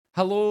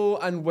Hello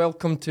and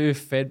welcome to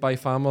Fed by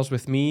Farmers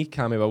with me,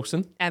 Cammy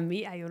Wilson. And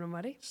me, Iona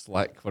Murray.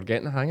 Slick, we're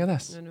getting the hang of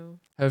this. I know.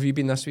 How have you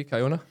been this week,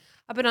 Iona?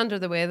 I've been under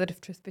the weather, if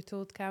truth be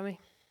told, Cammy.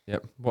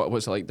 Yep.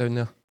 What's it like down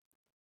there?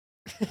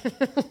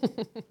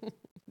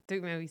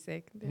 Took me a wee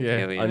second.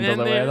 Yeah, under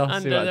the weather. See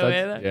Under what the I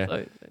did? weather. Yeah.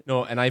 So-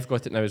 No, and I've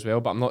got it now as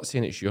well, but I'm not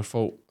saying it's your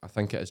fault. I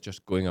think it is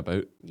just going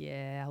about.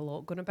 yeah, a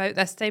lot going about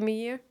this time of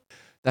year.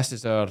 This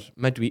is our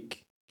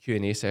midweek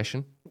Q&A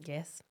session.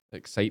 Yes.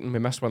 Exciting. We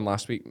missed one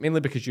last week, mainly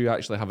because you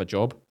actually have a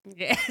job.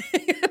 Yeah.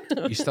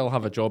 You still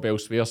have a job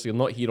elsewhere, so you're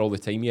not here all the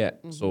time yet.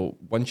 So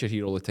once you're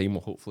here all the time,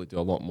 we'll hopefully do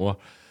a lot more.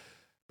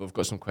 But we've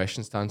got some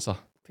questions to answer.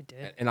 We do.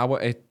 And I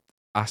want to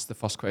ask the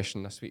first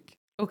question this week,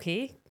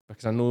 Okay.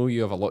 because I know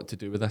you have a lot to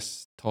do with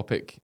this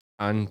topic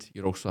and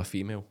you're also a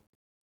female.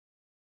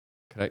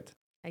 Correct?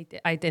 I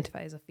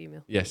identify as a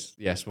female. Yes,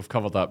 we've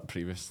covered that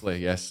previously.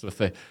 Yes, with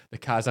the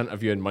Kaz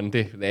interview on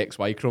Monday, the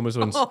XY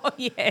chromosomes. Oh,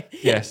 yeah.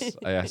 Yes,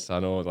 I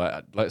know.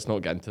 Let's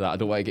not get into that. I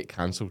don't want to get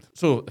cancelled.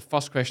 So the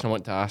first question I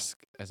want to ask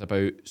is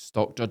about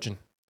stock judging.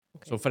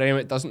 Okay. So for anyone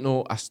that doesn't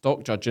know, a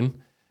stock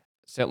judging,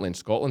 certainly in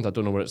Scotland, I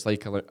don't know what it's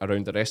like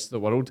around the rest of the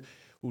world,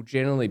 will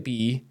generally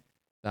be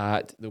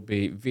that there'll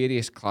be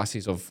various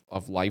classes of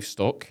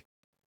livestock.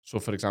 So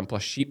for example, a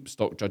sheep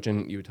stock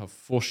judging, you would have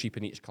 4 sheep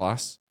in each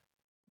class.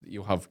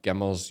 You'll have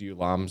gimmers, ewe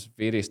lambs,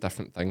 various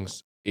different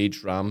things,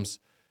 aged rams.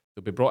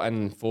 They'll be brought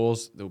in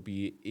 4s. There'll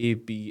be A,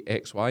 B,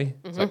 X, Y.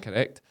 Is that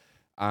correct?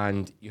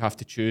 And you have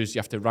to choose. You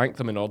have to rank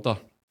them in order,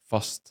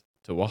 first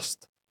to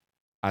worst.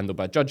 And there'll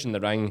be a judge in the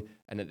ring.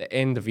 And at the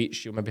end of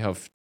each, you'll maybe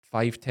have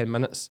 5-10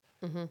 minutes.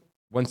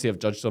 Once they have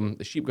judged them,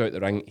 the sheep go out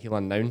the ring. He'll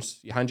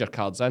announce. You hand your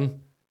cards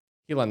in.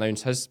 He'll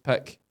announce his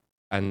pick.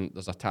 And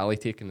there's a tally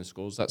taking the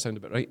scores. That sound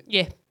about right?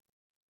 Yeah.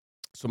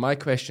 So my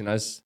question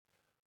is,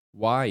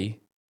 why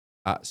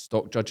at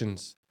stock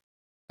judgings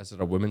is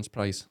there a women's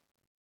prize?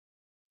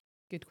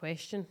 Good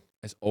question.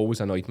 It's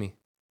always annoyed me.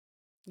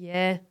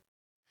 Yeah.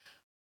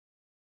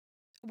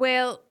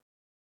 Well,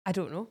 I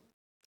don't know.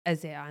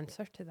 Is there an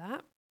answer to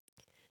that?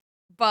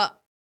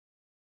 But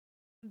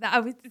that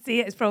I would say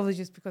it's probably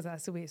just because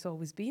that's the way it's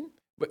always been.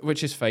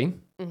 Which is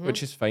fine.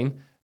 Which is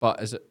fine.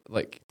 But is it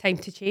like... Time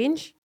to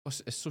change?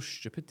 It's so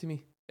stupid to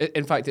me.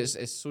 In fact,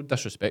 it's so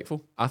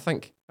disrespectful, I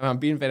think. I'm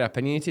being very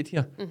opinionated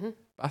here. But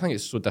I think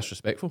it's so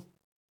disrespectful.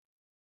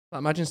 Like,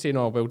 imagine saying,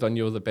 oh, well done,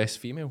 you're the best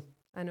female.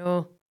 I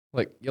know.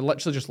 Like, you're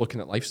literally just looking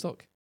at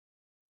livestock.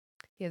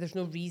 Yeah, there's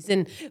no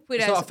reason.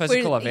 It's not a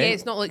physical event. Yeah,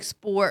 it's not like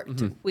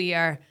sport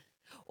where...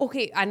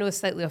 Okay, I know it's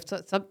slightly off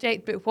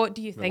subject, but what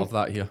do you We think? love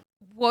that here.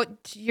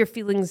 What your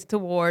feelings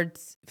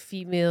towards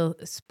female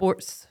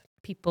sports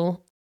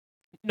people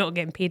not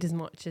getting paid as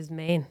much as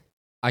men?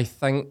 I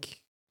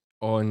think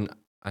on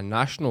a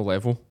national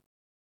level,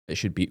 it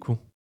should be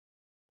equal.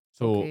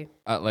 So, Okay.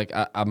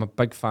 I'm a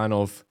big fan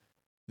of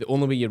the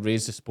only way you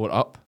raise the sport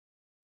up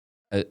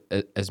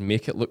is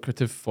make it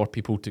lucrative for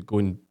people to go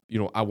and,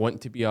 I want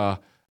to be a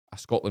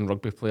Scotland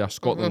rugby player,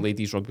 Scotland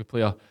ladies rugby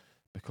player,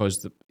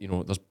 because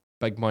there's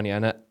big money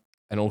in it,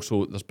 and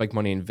also there's big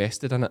money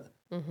invested in it.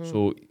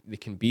 So they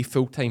can be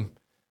full time.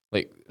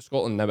 Like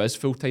Scotland now is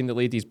full time, the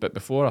ladies, but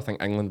before I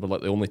think England were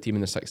like the only team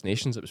in the Six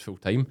Nations that was full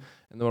time,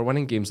 and they were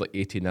winning games like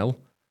 80-0.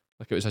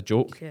 Like it was a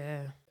joke.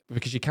 Yeah.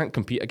 Because you can't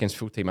compete against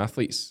full time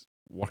athletes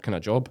working a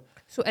job.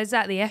 So is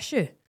that the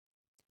issue?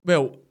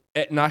 Well,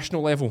 at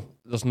national level,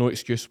 there's no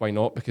excuse why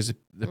not, because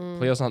the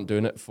players aren't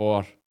doing it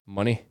for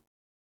money.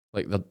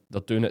 Like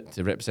they're doing it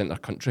to represent their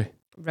country.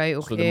 Right,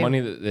 okay. So the money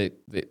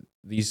that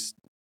these,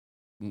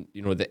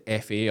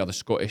 the FA or the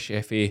Scottish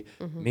FA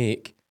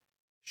make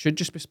should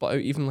just be split out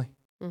evenly.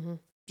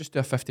 Just do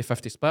a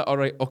 50-50 split. All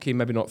right, okay,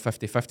 maybe not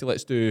 50-50.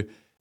 Let's do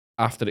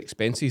after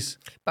expenses.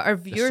 But our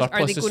The viewers, are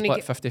surplus they is going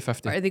to split get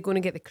 50-50. are they going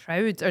to get the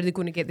crowds? Are they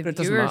going to get the But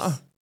it viewers? doesn't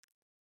matter.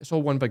 It's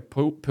all one big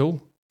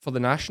pool for the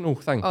national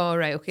thing. Oh,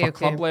 right, okay, For okay.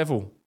 club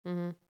level,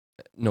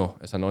 no,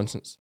 it's a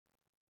nonsense.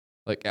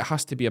 Like, it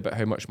has to be about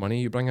how much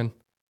money you bring in.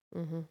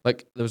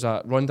 Like, there was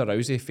Ronda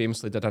Rousey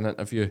famously did an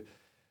interview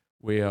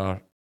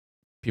where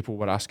people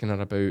were asking her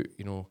about,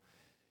 do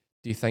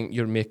you think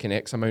you're making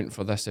X amount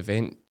for this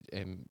event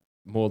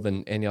more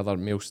than any other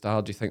male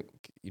star? Do you think,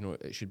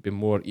 it should be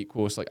more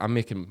equal? It's like, I'm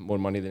making more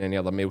money than any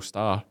other male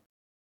star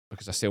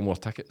because I sell more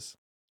tickets.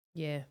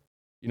 Yeah.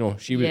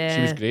 She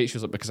was great. She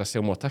was like, because I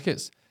sell more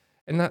tickets.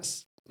 And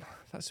that's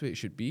the way it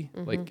should be.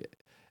 Like,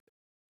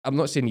 I'm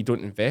not saying you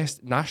don't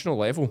invest. National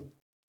level,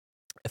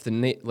 if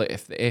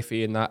the FA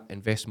and that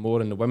invest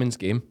more in the women's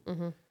game,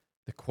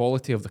 the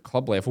quality of the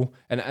club level,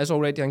 and it is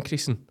already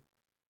increasing.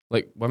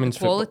 Like women's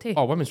football.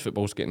 Oh, women's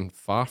football's getting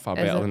far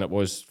better than it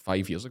was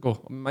 5 years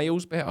ago.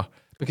 Miles better.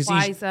 Because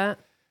Why is that?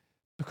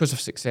 Because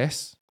of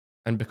success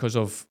and because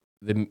of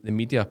the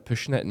media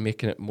pushing it and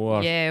making it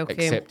more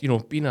accept.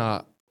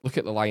 Look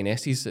at the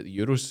Lionesses at the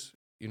Euros,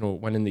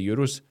 winning the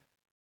Euros.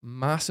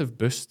 Massive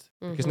boost.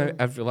 Because now not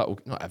every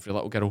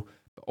little girl,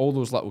 but all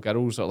those little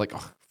girls are like,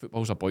 oh,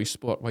 football's a boys'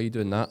 sport. Why are you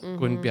doing that?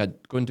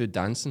 Go and do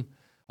dancing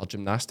or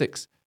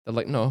gymnastics. They're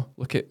like, no,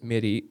 look at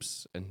Mary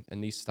Eaps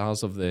and these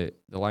stars of the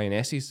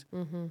Lionesses.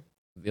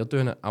 they're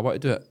doing it. I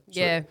want to do it.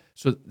 Yeah.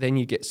 So then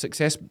you get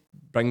success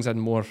brings in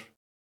more,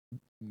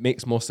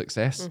 makes more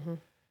success. Mm-hmm. Do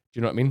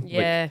you know what I mean?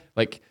 Yeah.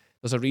 Like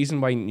there's a reason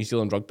why New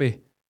Zealand rugby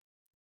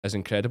is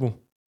incredible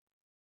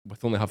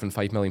with only having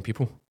 5 million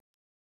people.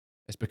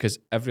 It's because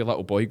every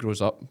little boy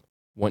grows up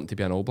wanting to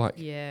be an All Black.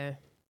 Yeah. Do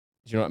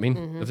you know what I mean?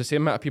 Mm-hmm. There's the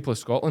same amount of people as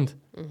Scotland,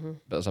 Mm-hmm.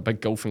 but there's a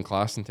big gulf in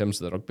class in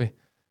terms of the rugby.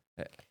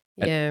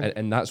 Yeah.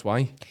 And that's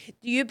why.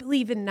 Do you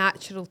believe in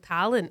natural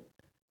talent,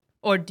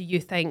 or do you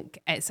think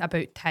it's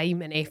about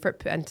time and effort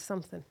put into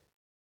something?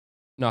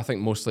 No, I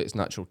think mostly it's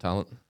natural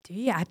talent. Do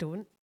you? I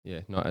don't.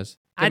 Yeah, no, it is.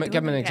 I Give me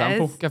don't an think it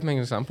example. is. Give me an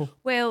example.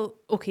 Well,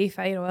 okay,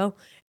 fine, I will.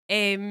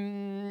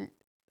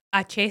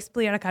 A chess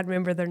player, I can't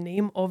remember their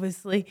name,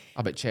 obviously.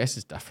 But chess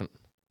is different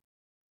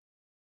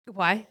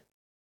Why?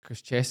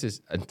 because chess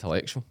is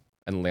intellectual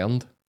and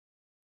learned.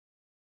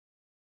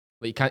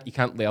 Like you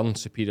can't learn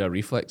superior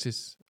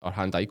reflexes or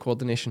hand-eye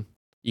coordination.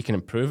 You can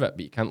improve it,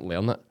 but you can't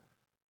learn it.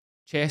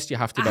 Chess, you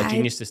have to be a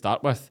genius to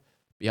start with,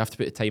 but you have to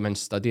put the time in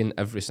studying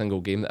every single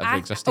game that ever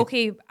existed.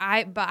 Okay,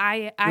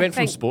 I You went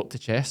from sport to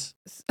chess.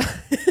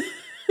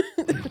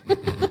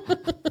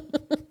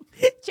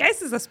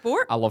 Chess is a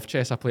sport. I love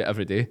chess. I play it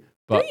every day.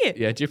 But Do you?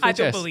 Yeah, do you play I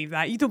chess? don't believe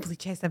that. You don't play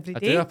chess every I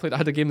day. do. I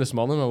had a game this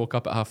morning. I woke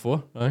up at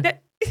 4:30. Aye.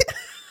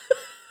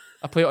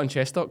 I play it on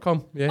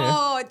chess.com. Yeah.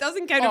 Oh, it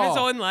doesn't count if it's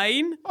Oh.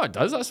 online. Oh, it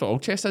does. That's what all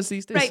chess is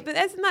these days. Right, but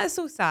isn't that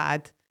so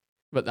sad?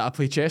 But I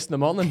play chess in the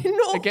morning.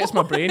 No. It gets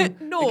my brain.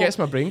 No. It gets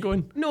my brain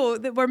going. No,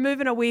 that we're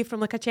moving away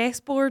from like a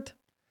chessboard.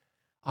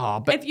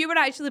 But If you were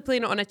actually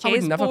playing it on a I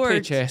chessboard. would never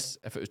play chess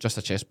if it was just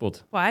a chessboard.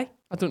 Why?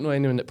 I don't know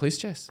anyone that plays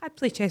chess. I'd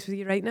play chess with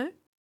you right now.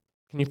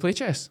 Can you play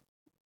chess?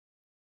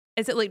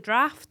 Is it like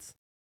drafts?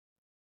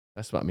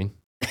 That's what I mean.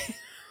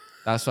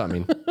 That's what I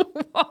mean.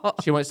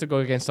 What? She wants to go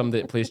against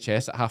somebody that plays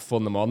chess at 4:30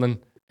 in the morning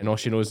and all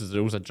she knows is the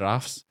rules of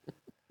drafts.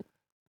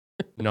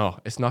 No,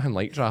 it's nothing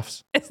like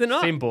drafts. Is it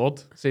not? Same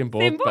board. Same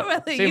board,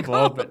 well, there Same you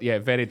board, go. but yeah,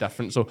 very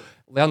different. So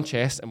learn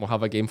chess and we'll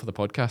have a game for the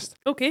podcast.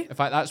 Okay. In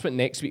fact, that's what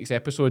next week's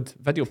episode,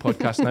 video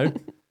podcast now.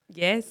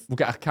 Yes. We'll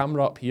get a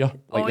camera up here,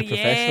 like Oh, the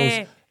professionals,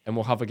 yeah. and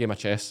we'll have a game of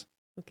chess.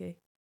 Okay.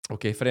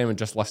 Okay, for anyone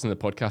just listening to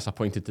the podcast, I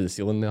pointed to the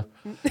ceiling there.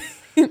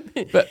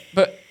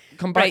 but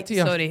come back Right, to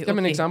you. sorry, Give me an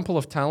okay. example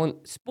of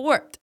talent.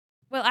 Sport.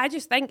 Well, I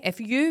just think if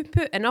you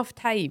put enough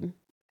time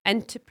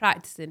into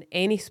practicing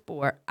any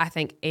sport, I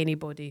think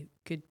anybody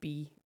could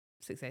be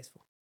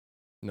successful.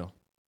 No.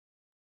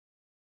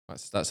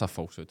 That's a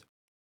falsehood.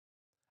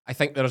 I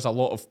think there's a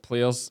lot of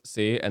players,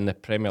 say, in the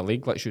Premier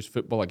League, let's use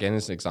football again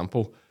as an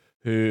example,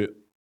 who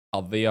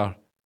are there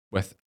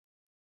with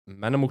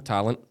minimal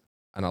talent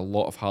and a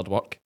lot of hard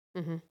work,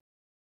 Mm-hmm.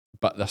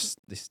 but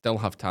they still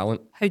have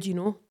talent How do you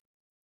know?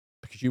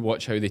 because you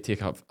watch how they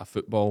take a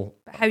football.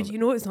 But how do you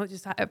know it's not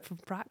just that from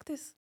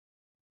practice?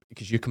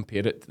 Because you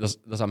compare it,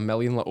 there's a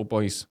million little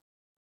boys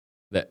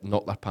that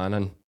knock their pan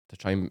in to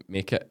try and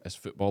make it as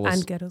footballers.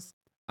 And girls.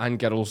 And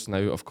girls now,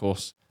 of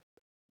course.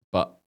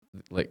 But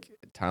like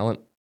talent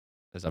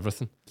is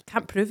everything. You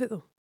can't prove it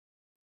though.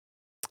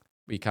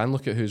 But you can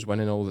look at who's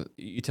winning all the.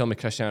 You tell me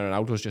Cristiano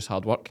Ronaldo's just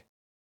hard work.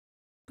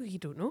 But you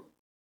don't know.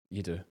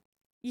 You do.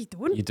 You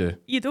don't. You do.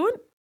 You don't?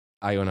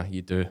 Iona,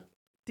 you do.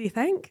 Do you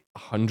think?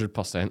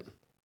 100%.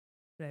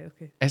 Right,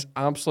 okay. It's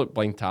absolute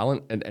blind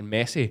talent. And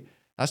Messi,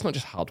 that's not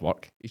just hard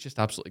work. He's just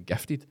absolutely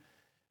gifted.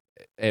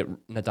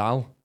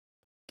 Nadal,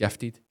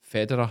 gifted.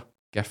 Federer,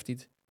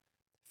 gifted.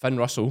 Finn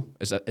Russell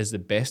is the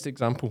best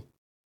example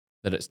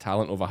that it's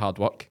talent over hard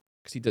work.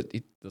 Because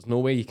there's no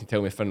way you can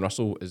tell me Finn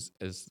Russell is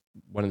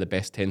one of the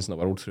best 10s in the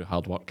world through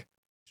hard work. Do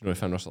you know who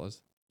Finn Russell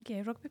is?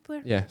 Yeah, rugby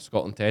player. Yeah,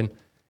 Scotland 10.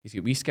 He's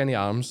got wee skinny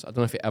arms. I don't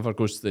know if he ever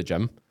goes to the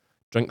gym,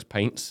 drinks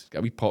pints, got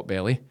a wee pot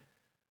belly,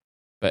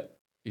 but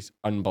he's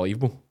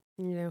unbelievable.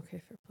 Yeah,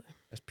 okay, fair play.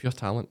 It's pure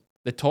talent.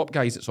 The top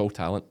guys, it's all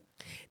talent.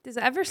 Does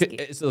it ever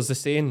scare? There's a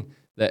saying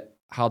that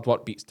hard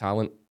work beats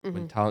talent when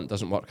Mm-hmm. talent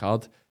doesn't work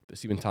hard, but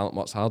see when talent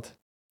works hard,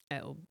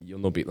 you'll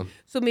no beat them.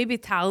 So maybe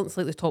talent's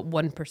like the top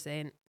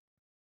 1%.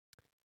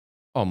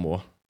 Or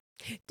more.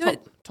 Do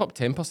it. Top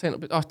 10% will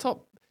be,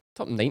 top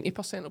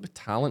 90% will be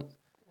talent.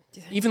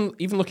 Even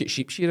look at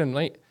sheep shearing,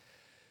 right?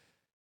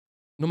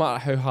 No matter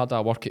how hard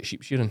I work at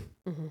sheep shearing,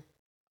 Mm-hmm.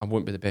 I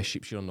won't be the best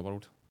sheep shearer in the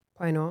world.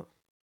 Why not?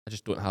 I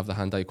just don't have the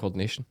hand-eye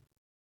coordination.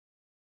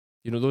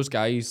 You know, those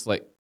guys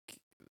like,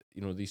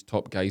 you know, these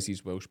top guys,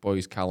 these Welsh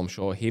boys, Callum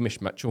Shaw, Hamish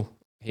Mitchell.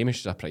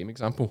 Hamish is a prime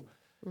example.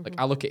 Mm-hmm. Like,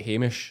 I look at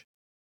Hamish,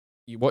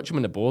 you watch him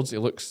on the boards, he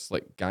looks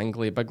like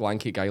gangly, big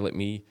lanky guy like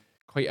me,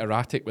 quite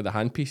erratic with a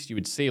handpiece, you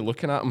would say,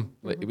 looking at him,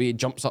 like the way he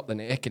jumps up the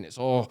neck and it's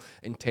all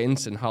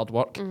intense and hard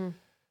work. Mm-hmm.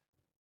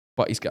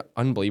 But he's got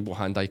unbelievable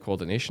hand-eye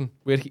coordination.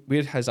 Where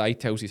his eye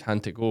tells his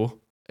hand to go,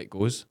 it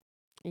goes.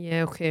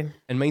 Yeah, okay.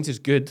 And mine's is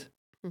good,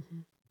 Mm-hmm.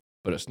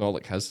 but it's not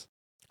like his.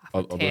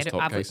 I've Or those top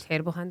got guys.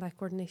 terrible hand-eye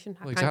coordination.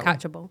 I Well, can't exactly.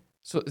 catch a ball.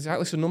 So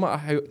exactly. So no matter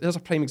how, there's a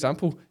prime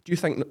example. Do you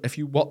think if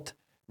you worked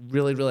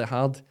really, really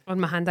hard, On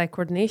my hand-eye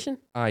coordination,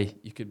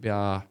 you could be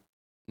a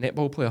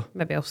netball player?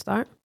 maybe I'll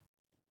start.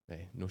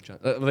 No chance.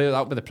 That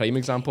would be the prime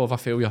example of a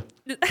failure.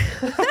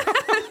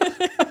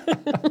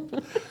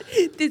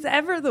 Does it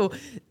ever though?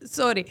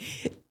 Sorry,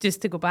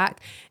 just to go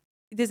back.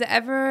 Does it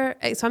ever?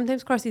 It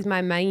sometimes crosses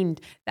my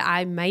mind that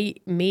I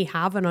may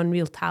have an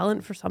unreal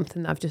talent for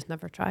something that I've just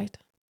never tried.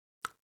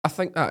 I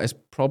think that is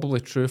probably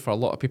true for a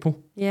lot of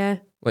people. Yeah.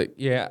 Like,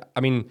 yeah, I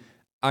mean,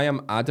 I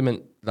am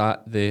adamant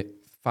that the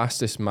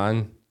fastest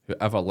man who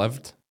ever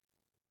lived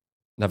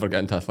never got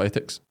into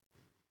athletics.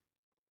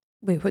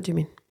 Wait, what do you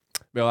mean?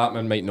 Well, that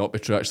man might not be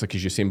true actually,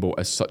 because Usain Bolt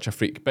is such a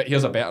freak. But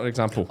here's a better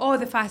example. Oh,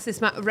 the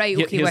fastest man. Right,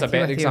 okay, Here's a with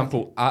better you.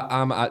 example.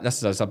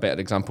 This is a better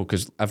example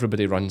because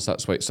everybody runs.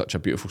 That's why it's such a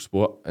beautiful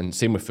sport. And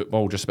same with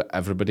football. Just about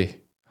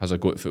everybody has a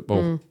go at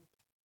football.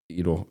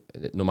 You know,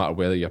 no matter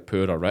whether you're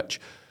poor or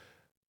rich.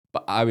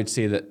 But I would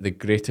say that the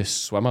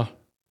greatest swimmer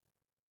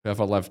who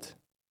ever lived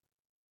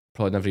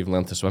probably never even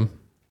learned to swim.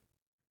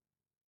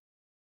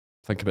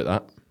 Think about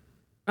that.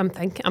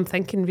 I'm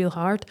thinking real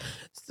hard.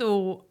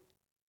 So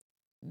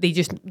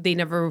they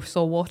never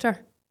saw water.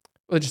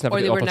 Well, they just never Or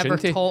get they the were never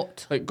opportunity.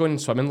 taught. Like going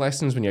swimming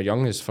lessons when you're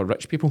young is for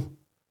rich people.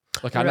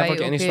 Like I never Right,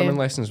 get any okay. swimming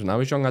lessons when I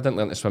was young. I didn't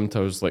learn to swim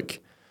till I was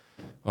like,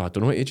 I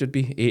don't know what age it'd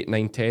be, 8,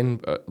 9,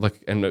 10.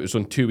 And it was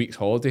on 2 weeks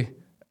holiday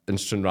in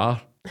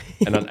Stranraer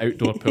in an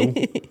outdoor pool,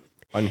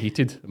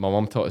 unheated. My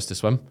mum taught us to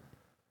swim.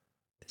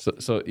 So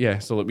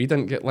like we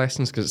didn't get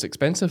lessons because it's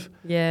expensive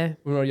Yeah.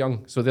 when we were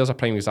young. So there's a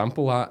prime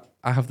example.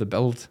 I have the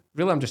build.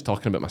 Really, I'm just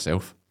talking about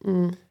myself.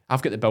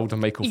 I've got the build of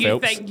Michael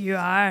Phelps. You think you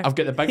are? I've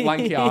got the big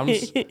lanky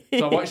arms.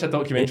 So I watched a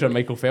documentary on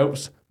Michael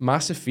Phelps.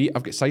 Massive feet.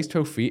 I've got size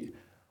 12 feet.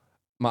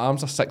 My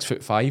arms are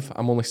 6'5".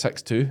 I'm only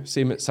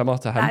 6'2". Similar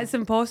to him. That's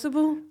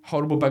impossible.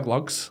 Horrible big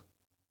lugs.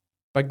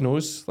 Big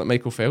nose like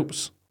Michael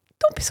Phelps.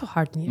 Don't be so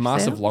hard on yourself.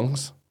 Massive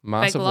lungs.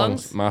 Massive lungs.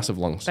 lungs? Massive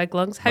lungs. Big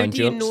lungs. How Man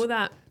do you jerks. know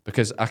that?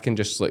 Because I can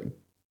just like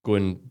go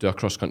and do a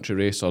cross country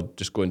race or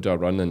just go and do a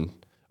run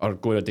or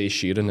go a day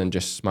shearing and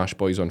just smash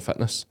boys on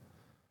fitness.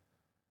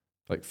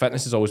 Like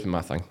fitness has always been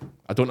my thing.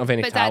 I don't have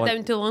any But is talent. that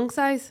down to lung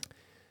size?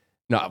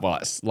 No, well,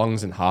 it's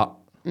lungs and heart.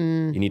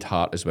 You need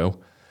heart as well.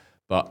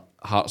 But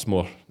heart's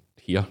more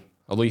here.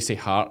 Although you say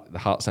heart, the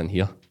heart's in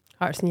here.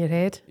 Heart's in your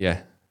head. Yeah.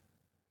 Do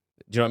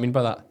you know what I mean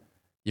by that?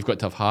 You've got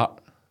to have heart.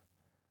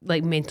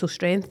 Like mental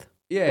strength.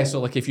 Yeah,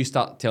 so like if you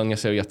start telling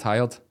yourself you're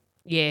tired.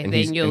 Yeah, and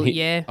then you'll,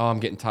 Oh, I'm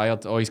getting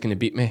tired. Oh, he's going to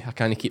beat me. I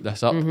can't keep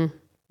this up.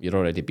 You're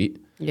already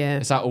beat. Yeah.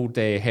 It's that old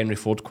Henry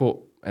Ford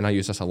quote, and I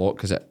use this a lot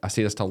because I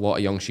say this to a lot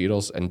of young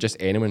shearers and just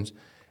anyone's.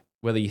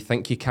 Whether you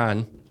think you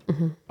can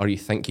or you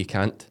think you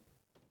can't,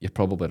 you're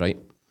probably right.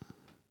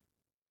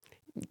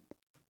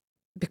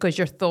 Because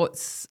your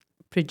thoughts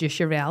produce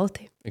your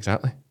reality.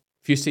 Exactly.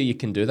 If you say you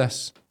can do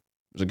this,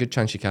 there's a good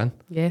chance you can.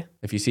 Yeah.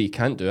 If you say you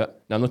can't do it,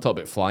 now I'm not talking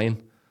about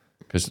flying,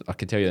 because I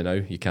can tell you now,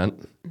 you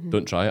can't.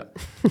 Don't try it.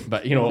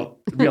 But, you know,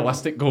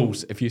 realistic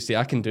goals, if you say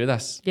I can do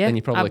this, Yeah, then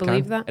you probably I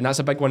believe can. that. And that's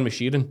a big one with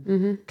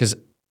shearing. Because,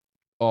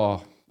 I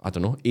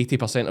don't know,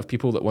 80% of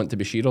people that want to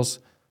be shearers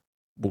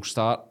will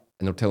start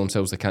and they'll tell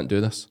themselves they can't do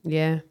this.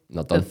 Yeah. And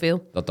they're They'll done.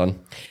 fail. They're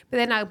done. But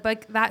then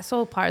that's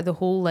all part of the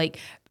whole, like,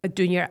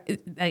 doing your,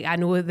 like, I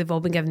know they've all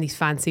been given these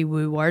fancy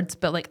woo words,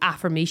 but like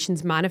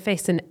affirmations,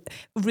 manifesting,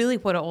 really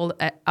what it all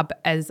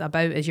is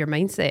about is your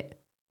mindset.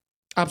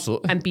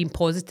 Absolutely. And being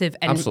positive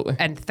and, Absolutely.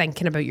 and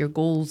thinking about your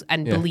goals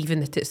and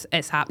believing that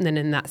it's happening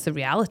and that's the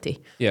reality.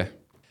 Yeah.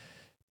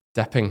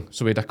 Dipping.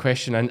 So we had a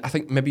question in. I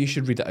think maybe you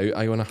should read it out,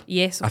 Iona.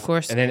 Yes, of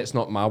course. And then it's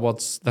not my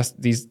words.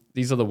 These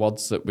are the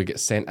words that we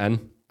get sent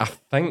in. I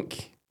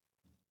think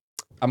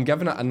I'm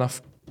giving it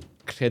enough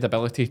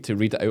credibility to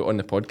read it out on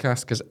the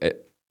podcast because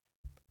it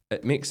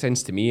makes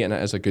sense to me and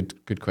it is a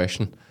good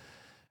question.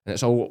 And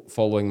it's all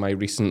following my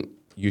recent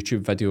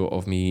YouTube video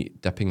of me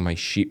dipping my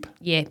sheep.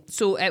 Yeah,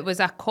 so it was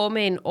a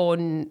comment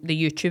on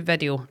the YouTube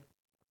video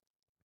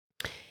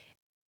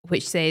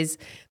which says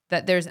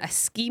that there's a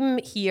scheme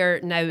here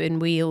now in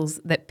Wales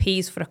that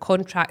pays for a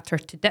contractor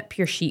to dip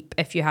your sheep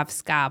if you have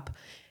scab.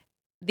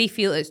 They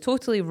feel it's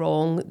totally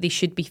wrong. They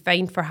should be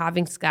fined for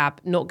having scab,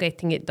 not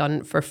getting it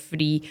done for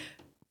free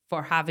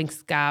for having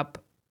scab.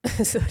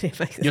 Sorry if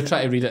I... You're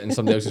trying to read it in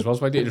somebody else's words.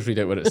 Why don't you just read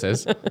out what it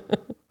says?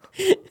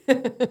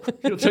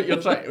 You're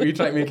trying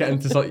to make it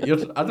into something.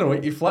 I don't know.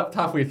 You flipped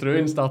halfway through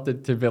and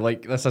started to be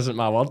like, "This isn't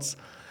my words."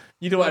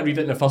 You don't want to read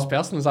it in the first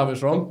person. Is that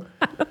what's wrong?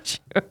 I'm not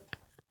sure.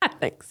 I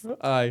think so.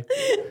 Aye.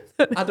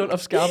 I don't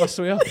have scab. I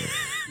swear.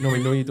 No,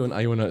 we know you don't,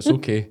 Iona. It's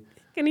okay.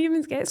 Can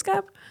humans get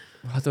scab?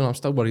 I don't know. I'm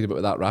still worried about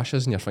what that rash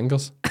is in your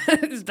fingers.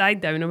 It's died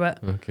down a bit.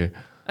 Okay.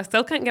 I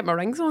still can't get my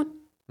rings on.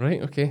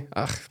 Right. Okay.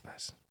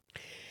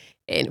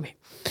 Anyway,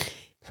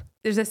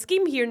 there's a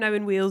scheme here now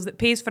in Wales that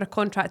pays for a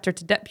contractor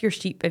to dip your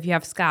sheep if you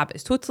have scab.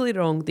 It's totally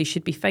wrong. They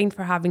should be fined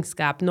for having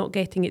scab, not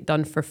getting it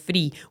done for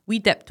free. We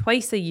dip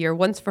twice a year,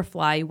 once for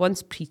fly,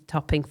 once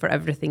pre-tupping for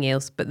everything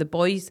else. But the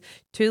boys,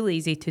 too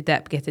lazy to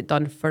dip, get it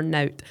done for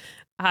nout.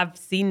 I've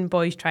seen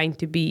boys trying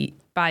to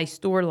buy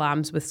store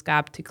lambs with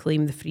scab to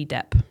claim the free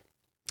dip.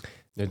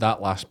 Now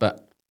that last bit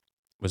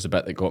was the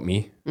bit that got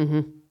me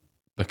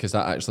because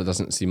that actually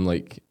doesn't seem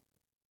like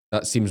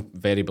that seems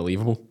very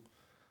believable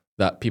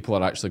that people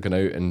are actually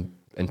going out and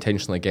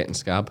intentionally getting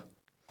scab.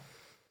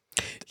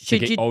 to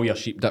get all your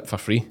sheep dip for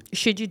free.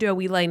 Should you do a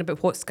wee line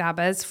about what scab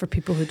is for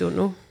people who don't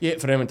know? Yeah,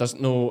 for anyone who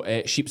doesn't know,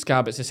 sheep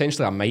scab, it's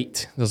essentially a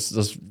mite.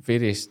 There's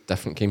various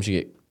different kinds.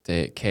 You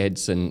get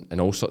keds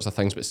and all sorts of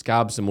things, but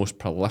scab's the most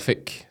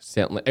prolific,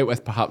 certainly, out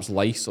with perhaps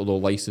lice, although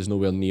lice is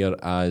nowhere near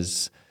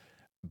as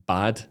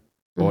bad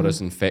or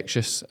as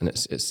infectious, and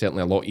it's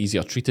certainly a lot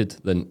easier treated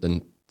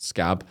than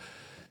scab.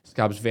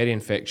 Scab's very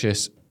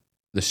infectious.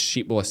 The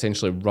sheep will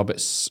essentially rub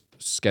its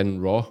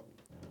skin raw,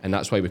 and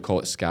that's why we call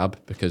it scab,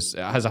 because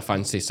it has a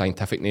fancy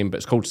scientific name, but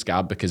it's called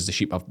scab because the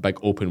sheep have big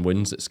open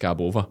wounds that scab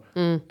over,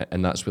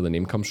 and that's where the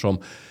name comes from.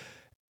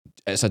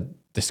 It's a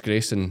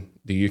disgrace in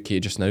the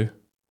UK just now.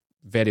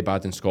 Very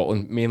bad in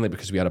Scotland, mainly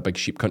because we are a big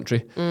sheep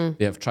country.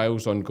 They have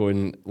trials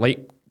ongoing,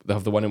 like they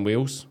have the one in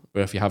Wales,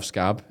 where if you have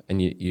scab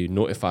and you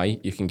notify,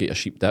 you can get your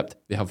sheep dipped.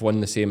 They have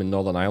one the same in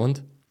Northern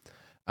Ireland,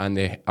 and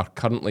they are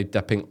currently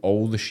dipping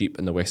all the sheep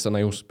in the Western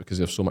Isles because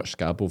they have so much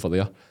scab over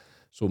there.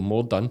 So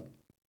Morden,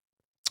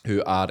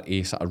 who are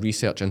a sort of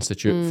research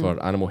institute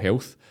for animal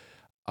health,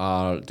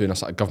 are doing a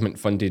sort of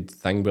government-funded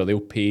thing where they're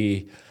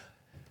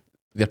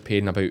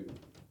paying about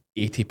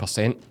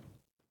 80%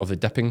 of the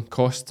dipping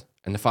cost,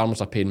 and the farmers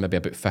are paying maybe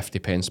about 50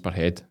 pence per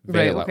head.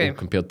 Very little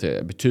compared to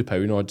it'd be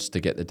 £2 odds to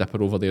get the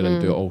dipper over there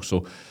and do it all.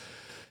 So,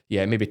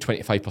 yeah, maybe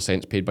 25%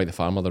 is paid by the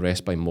farmer, the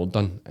rest by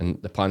Morden.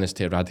 And the plan is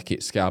to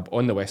eradicate scab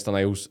on the Western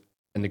Isles.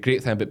 And the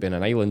great thing about being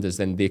an island is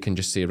then they can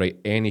just say, right,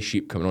 any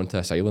sheep coming onto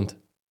this island,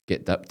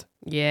 get dipped.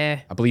 Yeah.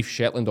 I believe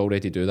Shetland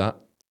already do that.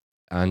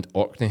 And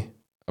Orkney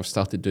have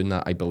started doing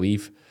that, I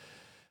believe.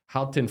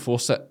 Hard to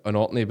enforce it on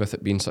Orkney with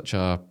it being such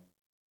a...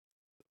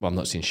 Well, I'm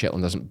not saying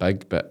Shetland isn't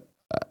big, but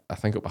I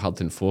think it'll be hard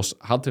to enforce.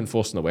 Hard to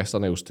enforce in the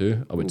Western Isles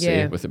too, I would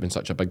say, with it being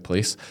such a big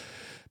place.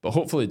 But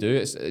hopefully do.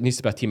 It needs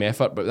to be a team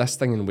effort. But this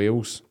thing in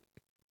Wales,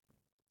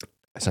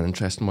 it's an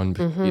interesting one.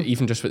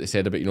 Even just what they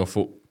said about,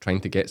 folk trying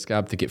to get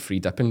scab to get free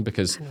dipping,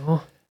 because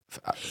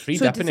free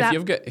dipping, I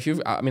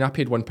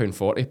paid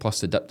 £1.40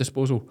 plus the dip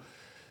disposal.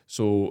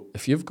 So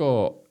if you've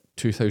got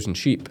 2,000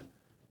 sheep,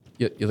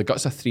 you're the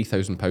guts of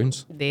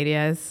 £3,000. There he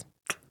is.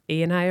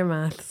 A and I are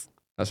maths.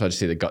 That's what I'd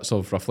say the guts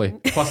of, roughly.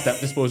 Plus dip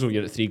disposal,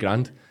 you're at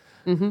 $3,000.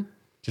 Do you know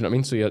what I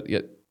mean? So you're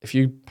if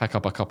you pick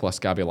up a couple of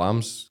scabby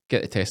lambs,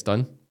 get the test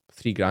done,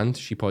 $3,000,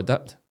 sheep all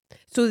dipped.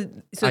 So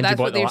that's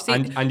what they're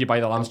saying. And you buy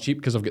the lambs cheap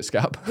because I've got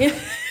scab. Yeah.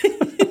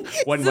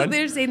 Win-win. So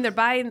they're saying they're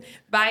buying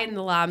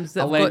the lambs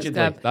that allegedly.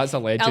 Got scab. That's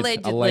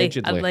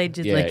alleged.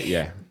 Allegedly.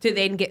 Yeah. To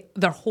then get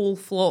their whole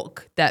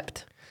flock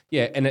dipped.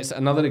 Yeah, and it's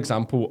another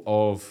example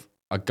of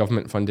a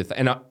government-funded thing.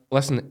 And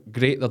listen,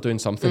 great, they're doing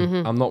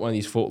something. I'm not one of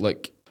these folk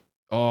like,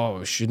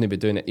 oh, shouldn't they be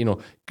doing it?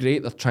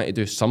 Great, they're trying to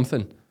do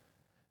something.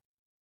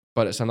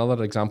 But it's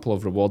another example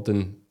of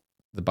rewarding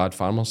the bad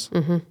farmers.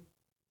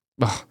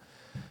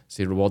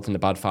 Say rewarding the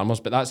bad farmers,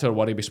 but that's our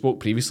worry. We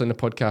spoke previously in the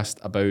podcast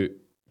about,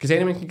 because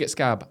anyone can get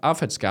scab. I've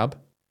had scab,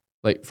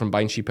 like from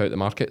buying sheep out the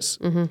markets.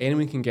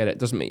 Anyone can get it. It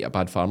doesn't make you a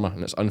bad farmer,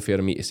 and it's unfair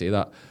of me to say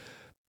that.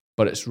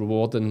 But it's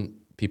rewarding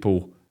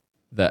people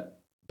that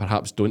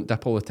perhaps don't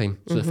dip all the time.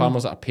 So the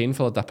farmers that are paying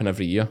for the dipping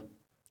every year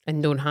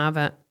and don't have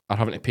it are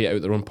having to pay it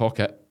out their own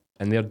pocket,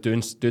 and they're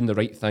doing the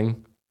right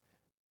thing.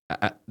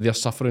 They're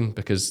suffering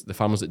because the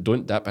farmers that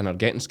don't dip and are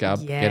getting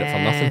scab get it for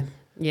nothing.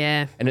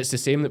 Yeah. And it's the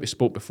same that we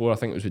spoke before, I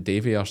think it was with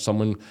Davey or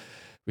someone,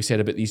 we said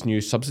about these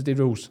new subsidy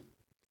rules.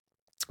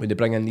 When they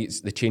bring in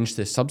the change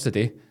to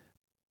subsidy,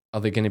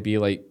 are they going to be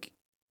like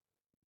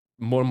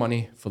more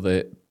money for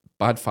the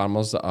bad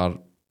farmers that are,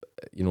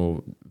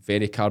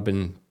 very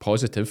carbon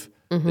positive?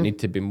 They need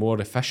to be more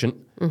efficient,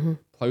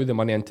 plough the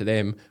money into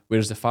them,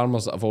 whereas the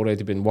farmers that have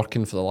already been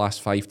working for the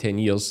last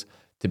 5-10 years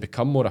to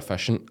become more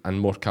efficient and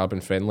more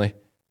carbon friendly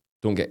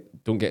don't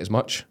get as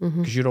much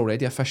because you're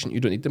already efficient. You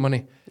don't need the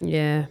money.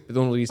 Yeah. But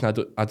the only reason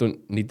I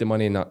don't need the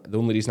money, and the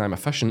only reason I'm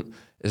efficient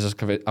is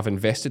because I've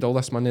invested all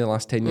this money in the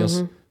last 10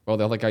 years while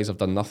the other guys have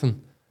done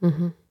nothing,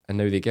 and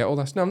now they get all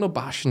this. No, I'm not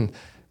bashing.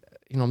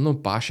 I'm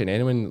not bashing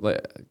anyone.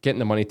 Like, getting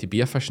the money to be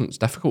efficient is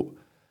difficult,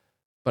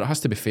 but it has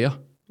to be fair.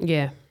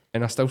 Yeah.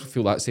 And I still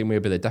feel that same way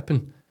about the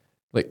dipping.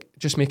 Like,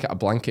 just make it a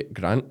blanket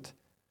grant.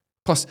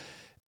 Plus,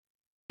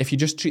 if you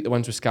just treat the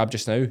ones with scab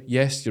just now,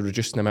 yes, you're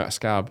reducing the amount of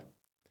scab.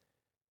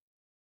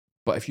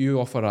 But if you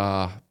offer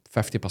a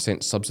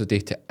 50%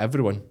 subsidy to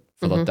everyone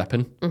for their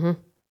dipping, or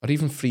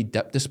even free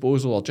dip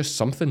disposal or just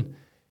something,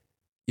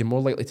 you're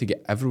more likely to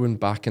get everyone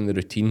back in the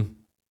routine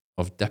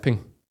of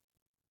dipping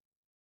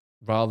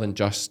rather than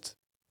just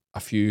a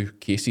few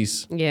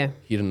cases here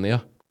and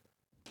there,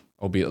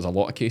 albeit there's a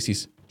lot of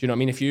cases. Do you know what I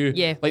mean? If you,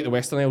 like the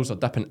Western Isles, are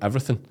dipping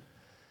everything,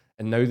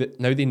 and now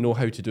they know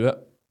how to do it,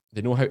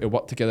 they know how to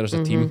work together as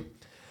a team,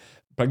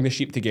 bring the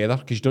sheep together,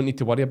 because you don't need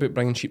to worry about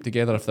bringing sheep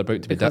together if they're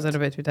about to be dipped. Because they're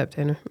about to be dipped,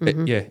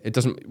 it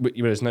doesn't,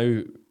 whereas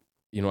now,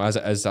 as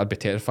it is, I'd be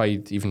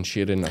terrified even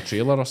sharing a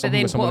trailer or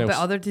something with someone else. But then what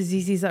about other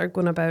diseases that are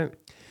going about?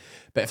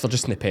 But if they're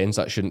just in the pens,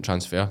 that shouldn't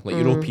transfer. Like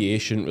your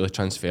OPA shouldn't really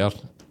transfer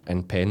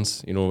in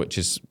pens, which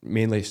is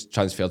mainly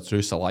transferred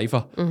through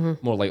saliva.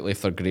 More likely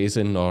if they're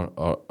grazing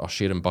or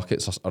sharing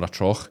buckets or a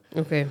trough.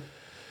 Okay.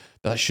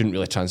 But that shouldn't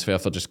really transfer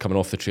if they're just coming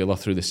off the trailer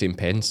through the same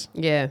pens.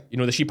 Yeah. You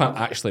know, the sheep aren't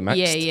actually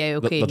mixed. Yeah,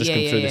 okay. They're just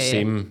going through the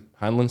same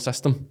handling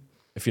system,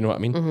 if you know what I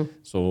mean.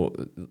 So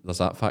there's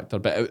that factor.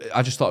 But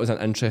I just thought it was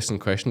an interesting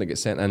question that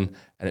gets sent in,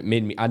 and it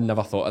made me, I'd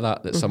never thought of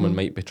that someone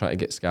might be trying to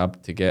get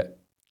scab to get,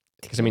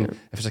 because I mean,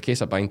 if it's a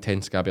case of buying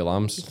 10 scabby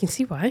lambs. You can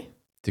see why.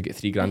 To get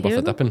 $3,000 worth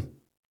of dipping.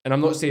 And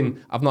I'm not saying,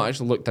 I've not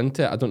actually looked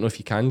into it. I don't know if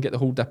you can get the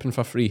whole dipping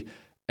for free.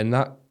 And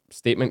that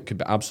statement could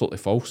be absolutely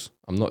false.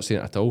 I'm not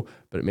saying it at all,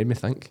 but it made me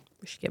think.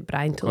 We should get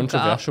Brian to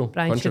Controversial. look it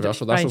up.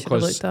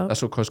 Controversial.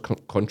 This will cause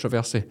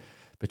controversy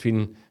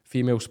between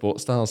female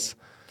sports stars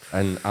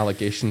and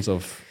allegations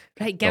of.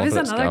 Right, give us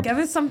another. Scab. Give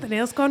us something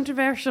else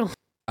controversial.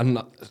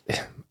 And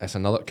it's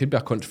another. It could be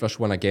a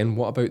controversial one again.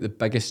 What about the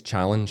biggest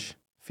challenge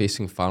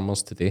facing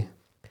farmers today?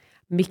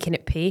 Making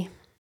it pay.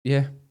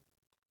 Yeah,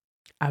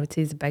 I would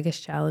say is the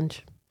biggest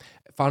challenge.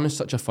 Farming's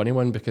such a funny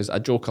one because I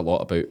joke a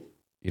lot about,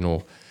 you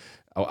know,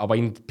 I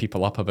wind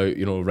people up about,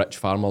 you know, rich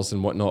farmers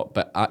and whatnot,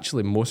 but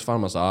actually most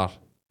farmers are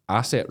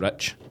asset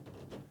rich,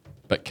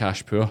 but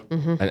cash poor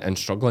and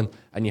struggling.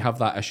 And you have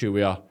that issue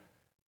where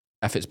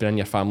if it's been in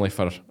your family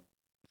for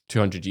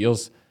 200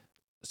 years,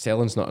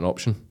 selling's not an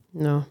option.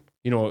 No.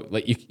 You know,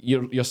 like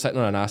you're sitting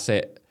on an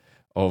asset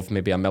of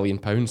maybe £1 million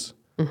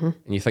and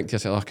you think to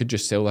yourself, I could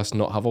just sell this,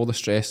 not have all the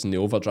stress and the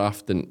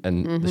overdraft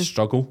and the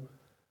struggle.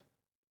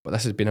 But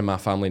this has been in my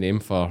family name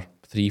for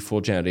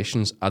 3-4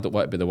 generations. I don't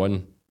want to be the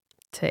one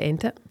to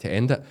end it.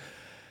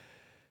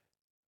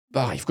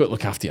 But you've got to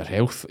look after your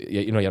health,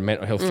 you know, your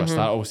mental health for a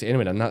start. Obviously,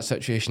 anyone in that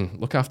situation,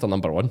 look after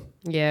number one.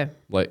 Yeah.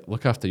 Like,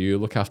 look after you,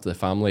 look after the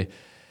family.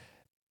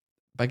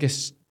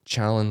 Biggest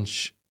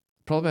challenge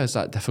probably is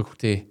that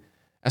difficulty,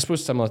 I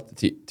suppose similar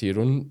to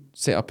your own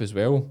setup as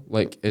well,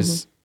 like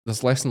is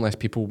there's less and less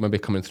people maybe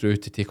coming through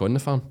to take on the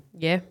farm.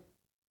 Yeah. Do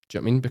you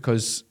know what I mean?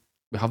 Because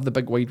we have the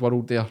big wide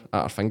world there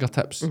at our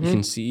fingertips. You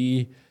can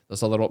see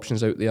there's other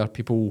options out there.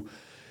 People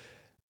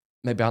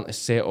maybe aren't as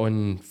set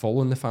on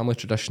following the family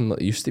tradition like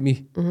they used to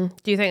be. Do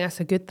you think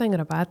that's a good thing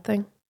or a bad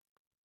thing?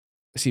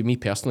 See, me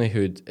personally,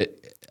 do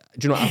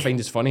you know what I find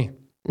is funny?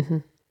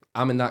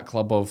 I'm in that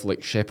club of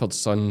like shepherds'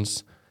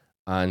 sons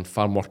and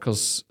farm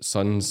workers'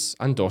 sons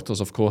and daughters,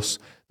 of course.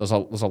 There's a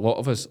lot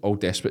of us all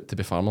desperate to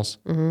be farmers.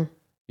 You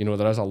know,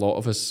 there is a lot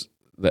of us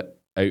that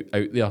out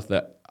there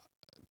that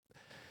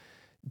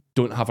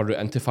don't have a route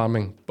into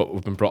farming, but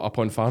we've been brought up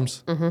on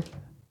farms.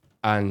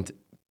 And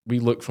we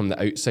look from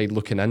the outside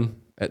looking in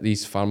at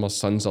these farmers'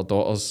 sons or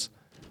daughters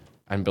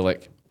and be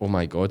like, oh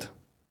my God.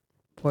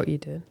 What are you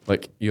doing?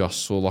 Like, you are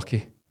so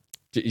lucky.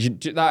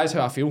 That is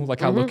how I feel.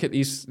 Like, I look at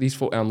these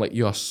folk and I'm like,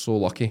 you are so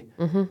lucky.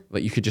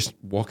 Like, you could just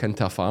walk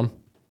into a farm,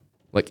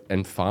 like,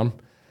 and farm.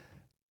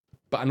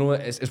 But I know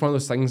it's one of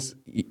those things,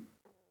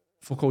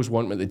 folk always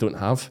want what they don't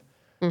have.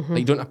 Like,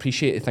 you don't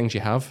appreciate the things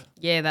you have.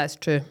 Yeah, that's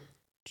true.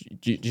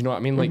 Do you know what I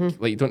mean?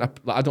 Like you don't.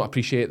 I don't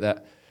appreciate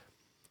that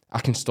I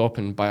can stop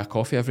and buy a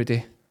coffee every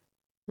day.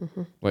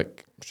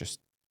 Like, it's just,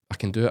 I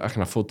can do it. I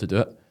can afford to do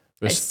it.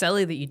 It's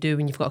silly that you do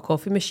when you've got a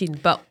coffee machine,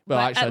 but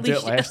actually, I do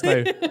it less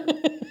now.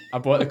 I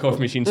bought the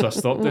coffee machine, so I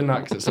stopped doing that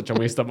because it's such a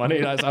waste of money.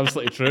 That's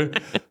absolutely true.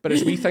 But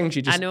it's wee things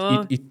you just, I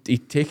know. You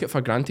take it for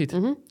granted.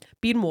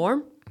 Being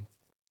warm.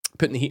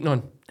 Putting the heating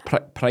on.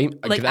 Prime.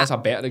 Like, that's a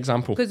better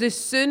example. Because as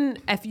soon,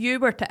 if you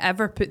were to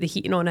ever put the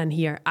heating on in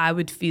here, I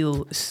would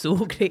feel so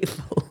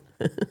grateful.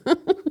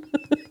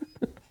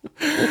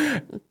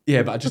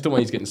 Yeah, but I just don't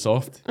want you getting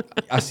soft.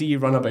 I see you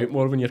run about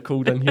more when you're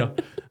cold in here.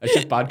 It's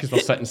just bad because we're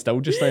sitting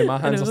still just now. My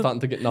hands are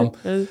starting to get numb.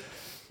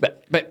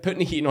 But putting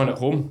the heating on at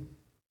home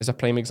is a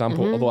prime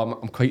example, although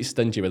I'm quite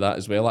stingy with that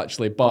as well,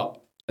 actually.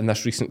 But in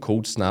this recent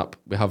cold snap,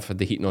 we have had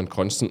the heating on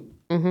constant,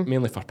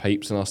 mainly for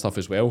pipes and other stuff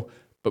as well.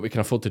 But we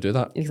can afford to do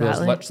that. Exactly.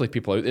 There's literally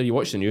people out there, you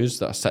watch the news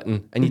that are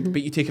sitting, and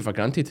but you take it for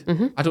granted.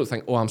 I don't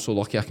think, oh, I'm so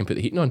lucky I can put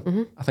the heating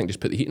on. I think just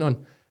put the heating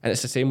on. And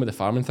it's the same with the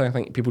farming thing. I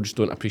think people just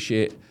don't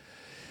appreciate.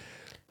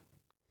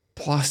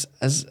 Plus,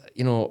 as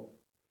you know,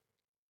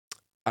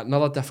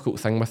 another difficult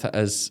thing with it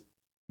is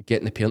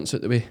getting the parents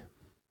out the way.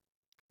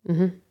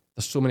 There's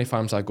so many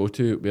farms I go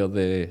to where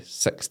the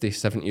 60,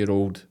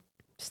 70-year-old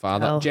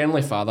father,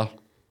 generally father,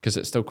 because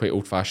it's still quite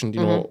old-fashioned,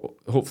 you know,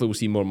 hopefully we'll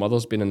see more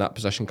mothers being in that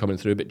position coming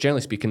through, but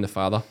generally speaking, the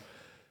father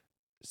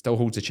still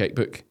holds a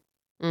checkbook,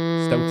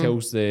 still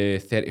tells the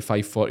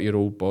 35,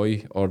 40-year-old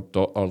boy or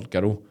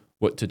girl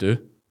what to do.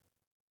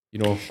 You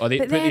know, or they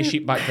put these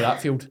sheep back to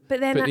that field, put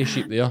these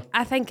sheep there.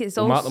 I think it's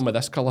we'll mark them with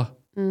this colour.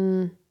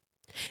 But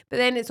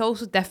then it's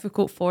also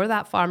difficult for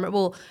that farmer.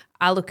 Well,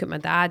 I look at my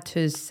dad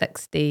who's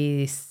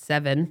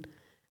 67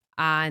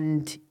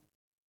 and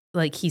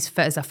like he's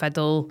fit as a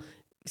fiddle,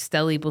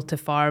 still able to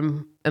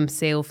farm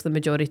himself the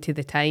majority of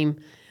the time.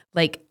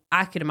 Like,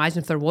 I could imagine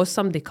if there was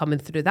somebody coming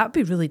through, that'd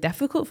be really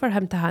difficult for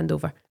him to hand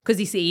over because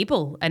he's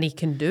able and he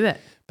can do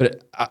it.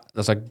 But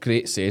there's a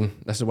great saying.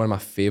 This is one of my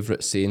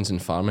favourite sayings in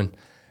farming.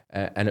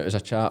 And it was a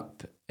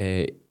chap,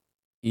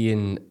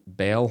 Ian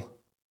Bell,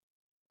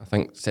 I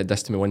think, said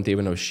this to me one day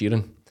when I was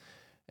shearing.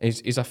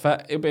 He's a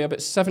fit, he'll be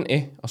about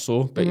 70 or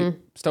so, but he's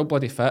still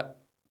bloody fit,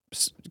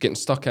 getting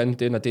stuck in,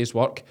 doing a day's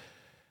work.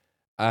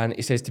 And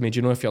he says to me, do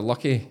you know, if you're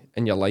lucky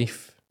in your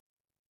life,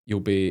 you'll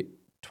be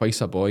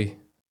twice a boy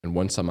and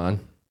once a man.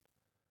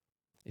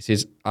 He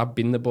says, I've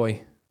been the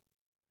boy,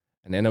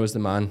 and then I was the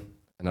man,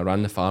 and I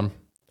ran the farm,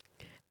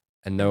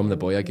 and now I'm the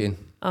boy again.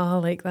 Oh, I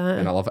like that.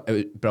 And I love it. It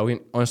was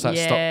brilliant. Honestly,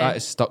 that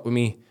is stuck with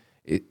me.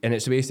 And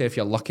it's the way he said, if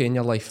you're lucky in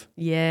your life.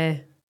 Yeah.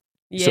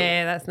 Yeah, so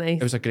that's nice.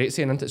 It was a great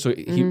saying, isn't it? So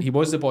he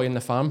was the boy in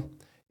the farm.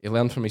 He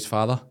learned from his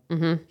father.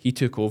 He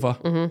took over,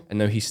 and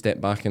now he stepped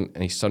back, and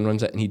his son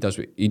runs it, and he does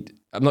what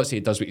I'm not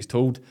saying he does what he's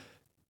told,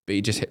 but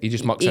he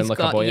just mucks in like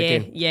a boy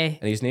again. Yeah.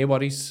 And he's no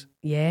worries.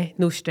 Yeah,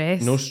 no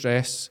stress. No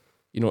stress.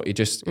 You know, he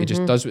just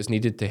does what's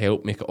needed to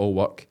help make it all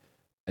work.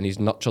 And he's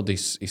nurtured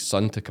his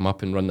son to come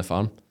up and run the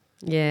farm.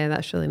 Yeah,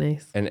 that's really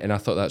nice. And I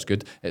thought that's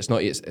good. It's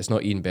not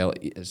Ian Bell.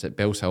 It's at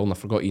Bell's Hill, and I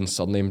forgot Ian's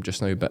surname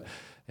just now, but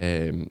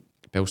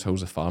Bell's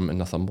Hill's a farm in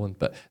Northumberland.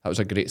 But that was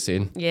a great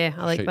saying. Yeah,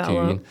 I like Shout that to a you,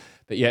 lot. Ian.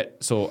 But yeah,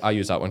 so I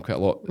use that one quite a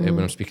lot when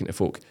I'm speaking to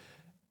folk.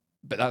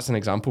 But that's an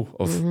example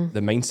of the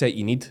mindset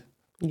you need.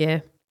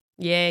 Yeah.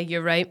 Yeah,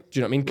 you're right. Do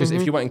you know what I mean? Because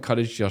if you want to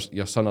encourage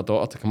your son or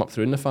daughter to come up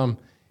through in the farm,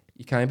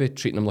 you can't be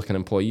treating them like an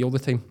employee all the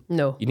time.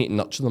 No. You need to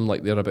nurture them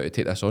like they're about to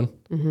take this on.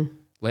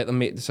 Let them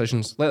make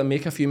decisions. Let them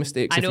make a few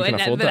mistakes if you can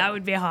afford but it. that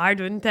would be hard,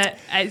 wouldn't it?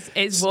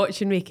 It's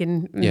watching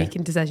making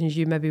decisions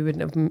you maybe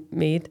wouldn't have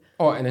made.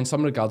 Oh, and in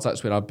some regards,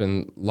 that's where I've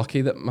been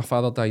lucky that my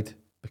father died,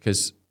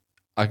 because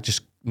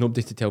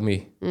nobody to tell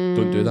me,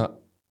 don't do that.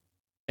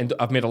 And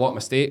I've made a lot of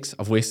mistakes.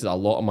 I've wasted a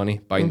lot of money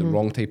buying the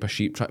wrong type of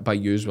sheep, trying to buy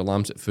ewes with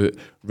lambs at foot,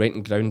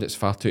 renting ground that's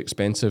far too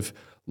expensive.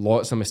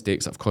 Lots of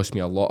mistakes that have cost me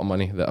a lot of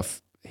money that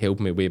have held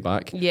me way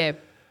back. Yeah.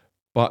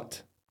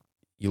 But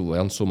you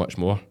learn so much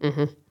more.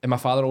 And my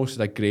father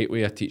also had a great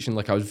way of teaching.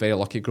 Like, I was very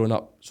lucky growing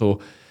up. So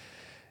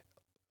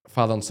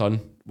father and son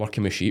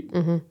working with sheep,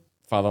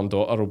 father and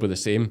daughter will be the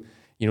same.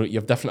 You know, you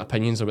have different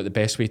opinions about the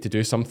best way to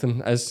do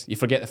something is. You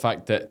forget the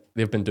fact that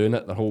they've been doing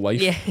it their whole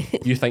life. Yeah.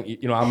 You think,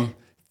 you know, I'm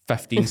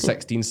 15,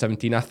 16,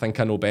 17, I think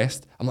I know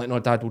best. I'm like, no,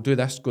 Dad, we'll do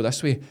this, go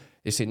this way.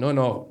 They say,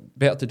 no,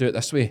 better to do it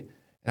this way.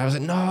 And I was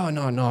like,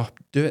 no,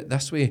 do it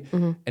this way.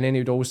 And then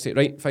he would always say,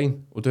 right,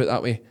 fine, we'll do it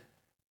that way.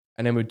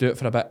 And then we'd do it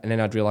for a bit, and then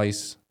I'd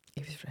realise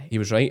he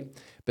was right.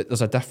 But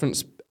there's a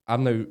difference. I've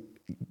now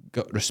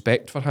got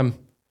respect for him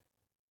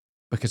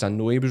because I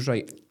know he was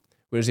right.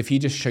 Whereas if he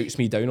just shouts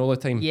me down all the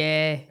time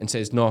and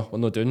says, no, we're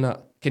not doing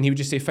that, he would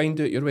just say, fine,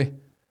 do it your way.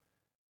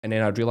 And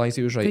then I'd realise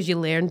he was right. Because you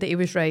learned that he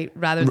was right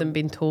rather than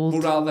being told.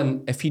 Well, rather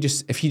than if he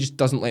just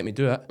doesn't let me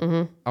do it,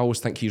 I always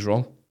think he's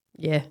wrong.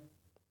 Yeah.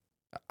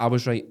 I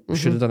was right. We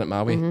should have done it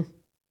my way.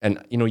 And,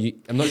 you know,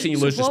 I'm not saying you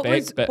lose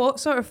respect, but... What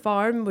sort of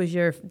farm was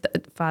your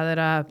father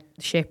a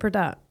shepherd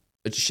at?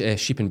 It's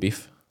sheep and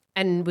beef.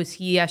 And was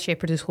he a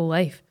shepherd his whole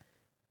life?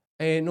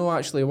 No,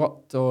 actually,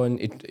 worked on...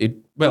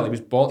 he was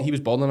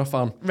born on a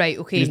farm. Right,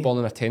 okay. He was born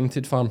on a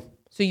tenanted farm.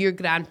 So your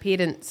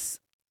grandparents...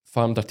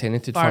 Farmed a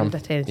tenanted farm.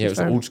 Yeah, it was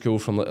old school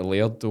from like the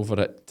Laird over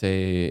at...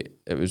 it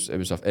was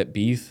at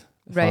Beath.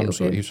 Right, farm, okay.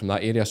 So he was from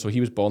that area. So he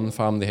was born on the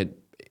farm.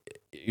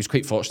 He was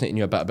quite fortunate. He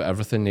knew a bit about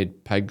everything. They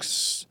had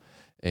pigs,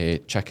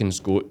 chickens,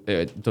 goat.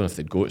 I don't know if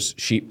they had goats,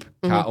 sheep,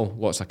 cattle,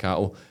 lots of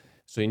cattle.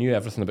 So he knew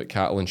everything about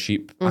cattle and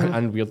sheep,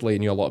 and weirdly he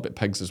knew a lot about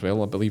pigs as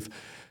well, I believe,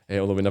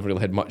 although we never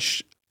really had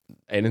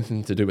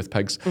anything to do with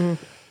pigs.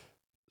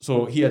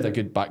 So he had a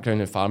good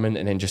background in farming,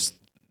 and then just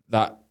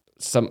that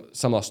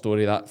similar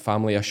story, that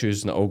family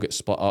issues, and it all got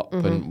split up,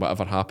 and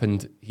whatever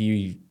happened,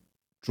 he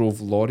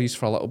drove lorries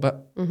for a little bit.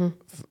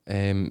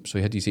 So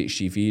he had his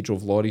HGV,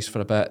 drove lorries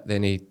for a bit.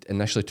 Then he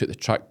initially took the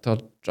tractor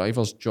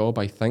driver's job,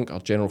 I think, or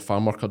general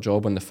farm worker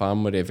job on the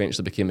farm, where he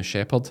eventually became a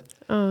shepherd.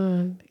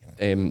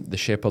 The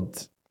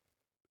shepherd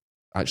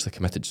actually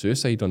committed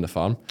suicide on the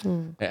farm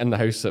in the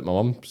house that my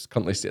mum's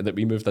currently staying, that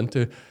we moved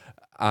into,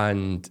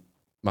 and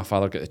my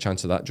father got the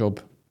chance of that job.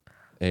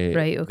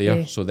 Right, okay.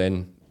 There. So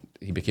then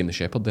he became the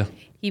shepherd there.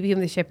 He became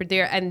the shepherd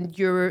there, and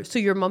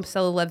your mum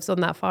still lives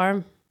on that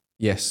farm?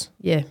 Yes.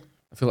 Yeah.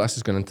 I feel like this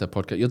is going into a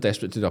podcast. You're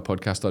desperate to do a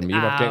podcast on me.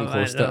 We're getting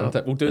close to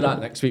it. We'll do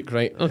that next week,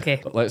 right? Okay.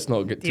 But let's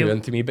not get too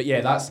into me. But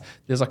yeah,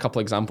 there's a couple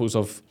examples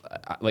of,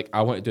 like,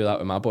 I want to do that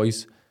with my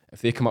boys.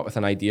 If they come up with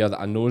an idea that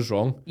I know is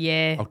wrong,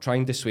 I'll try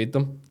and dissuade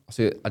them. I'll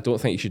say, I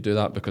don't think you should do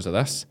that because of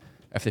this.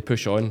 If they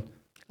push on,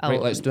 right,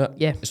 let's do it.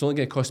 Yeah. It's only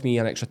going to cost me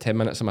an extra 10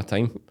 minutes of my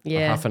time, or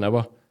half an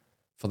hour,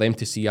 for them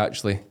to see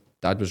actually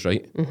Dad was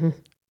right.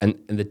 And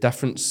the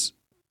difference,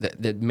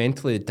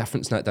 mentally the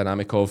difference in that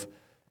dynamic of,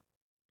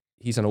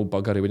 he's an old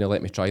bugger, he wouldn't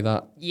let me try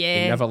that.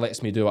 Yeah. He never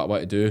lets me do what I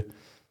want to do.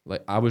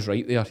 Like, I was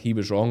right there, he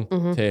was wrong.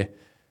 To,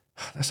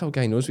 this old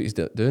guy knows what he's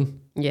doing.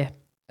 Yeah.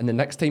 And the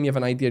next time you have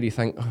an idea, you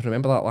think, oh,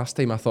 remember that last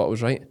time I thought I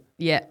was right?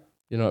 Yeah.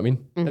 You know what I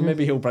mean? And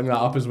maybe he'll bring that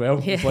up as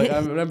well. It's like, I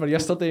remember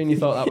yesterday and you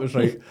thought that was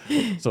right.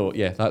 So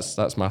yeah,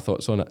 that's my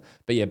thoughts on it.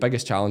 But yeah,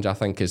 biggest challenge I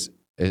think is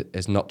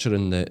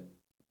nurturing the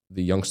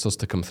youngsters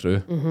to come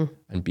through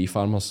and be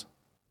farmers.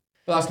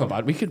 But that's not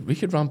bad. We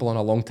could ramble on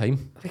a long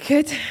time. We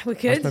could.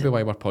 That's maybe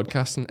why we're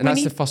podcasting. And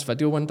that's the first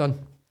video one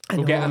done.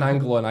 We'll get an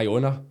angle on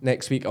Iona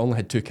next week. I only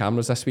had 2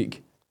 cameras this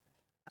week.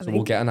 So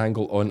we'll get an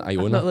angle on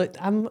Iona. I've not looked.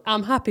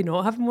 I'm happy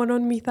not having one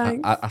on me,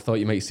 thanks. I thought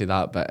you might say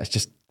that, but it's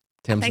just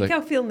I think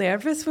I'll feel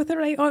nervous with it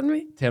right on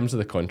me. Terms of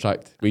the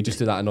contract. We just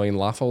do that annoying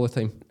laugh all the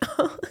time.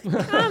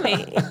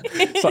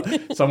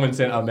 Cammy. Someone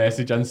sent a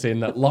message in saying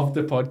that loved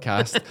the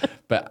podcast,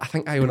 but I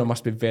think Iona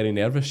must be very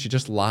nervous. She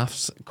just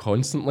laughs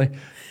constantly.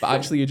 But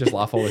actually you just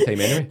laugh all the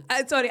time anyway.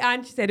 Sorry,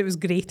 and she said it was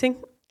grating.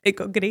 It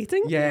got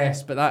grating.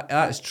 Yes, but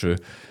that is true.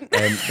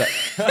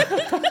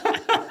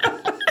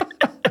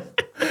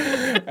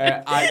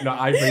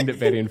 I find it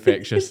very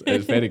infectious.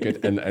 It's very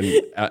good, and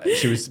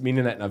she was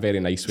meaning it in a very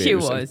nice way. She it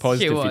was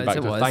positive feedback.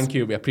 It was. Thank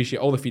you. We appreciate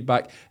all the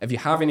feedback. If you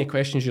have any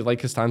questions you'd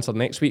like us to answer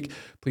next week,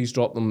 please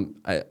drop them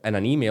in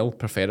an email.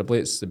 Preferably,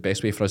 it's the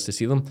best way for us to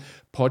see them.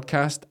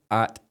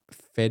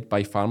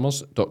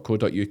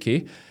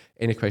 podcast@fedbyfarmers.co.uk.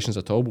 Any questions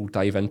at all, we'll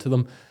dive into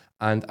them.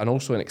 And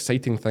also an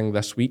exciting thing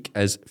this week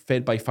is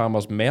Fed by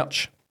Farmers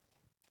merch.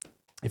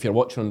 If you're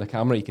watching on the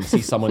camera, you can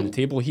see some on the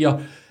table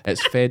here.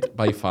 It's Fed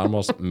by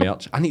Farmers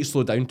merch. I need to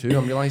slow down too.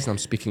 I'm realising I'm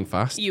speaking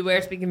fast. You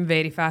were speaking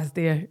very fast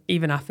there.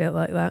 Even I felt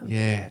like that.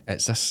 Yeah,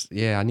 it's this.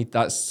 Yeah,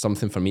 that's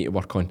something for me to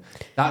work on.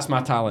 That's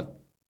my talent.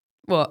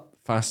 What?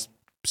 Fast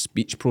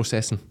speech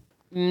processing.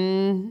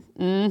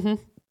 Mm-hmm.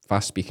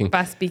 Fast speaking.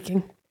 Fast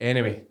speaking.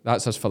 Anyway,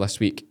 that's us for this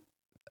week.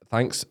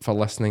 Thanks for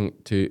listening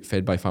to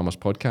Fed by Farmers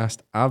podcast.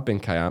 I've been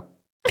Kayam.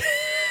 I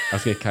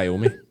was going to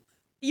Kayomi.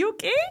 You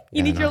okay?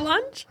 You need your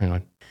lunch? Hang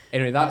on.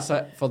 Anyway, that's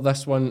it for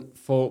this one,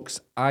 folks.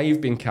 I've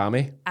been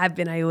Cammy. I've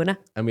been Iona.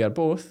 And we are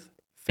both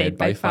Fed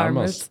by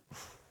Farmers.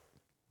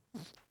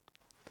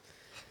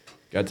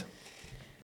 Good.